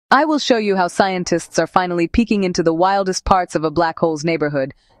I will show you how scientists are finally peeking into the wildest parts of a black hole's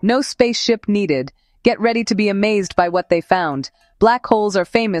neighborhood. No spaceship needed. Get ready to be amazed by what they found. Black holes are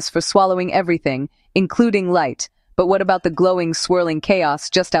famous for swallowing everything, including light. But what about the glowing, swirling chaos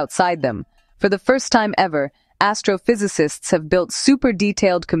just outside them? For the first time ever, astrophysicists have built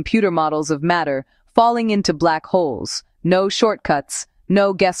super-detailed computer models of matter falling into black holes. No shortcuts,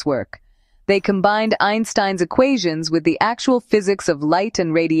 no guesswork. They combined Einstein's equations with the actual physics of light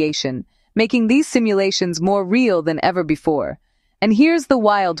and radiation, making these simulations more real than ever before. And here's the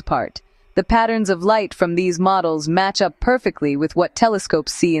wild part. The patterns of light from these models match up perfectly with what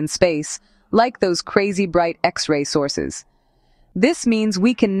telescopes see in space, like those crazy bright X-ray sources. This means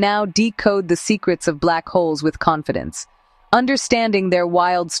we can now decode the secrets of black holes with confidence, understanding their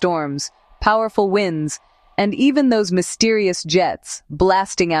wild storms, powerful winds, and even those mysterious jets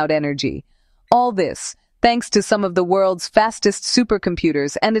blasting out energy. All this, thanks to some of the world's fastest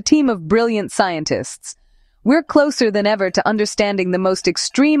supercomputers and a team of brilliant scientists. We're closer than ever to understanding the most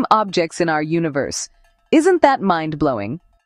extreme objects in our universe. Isn't that mind-blowing?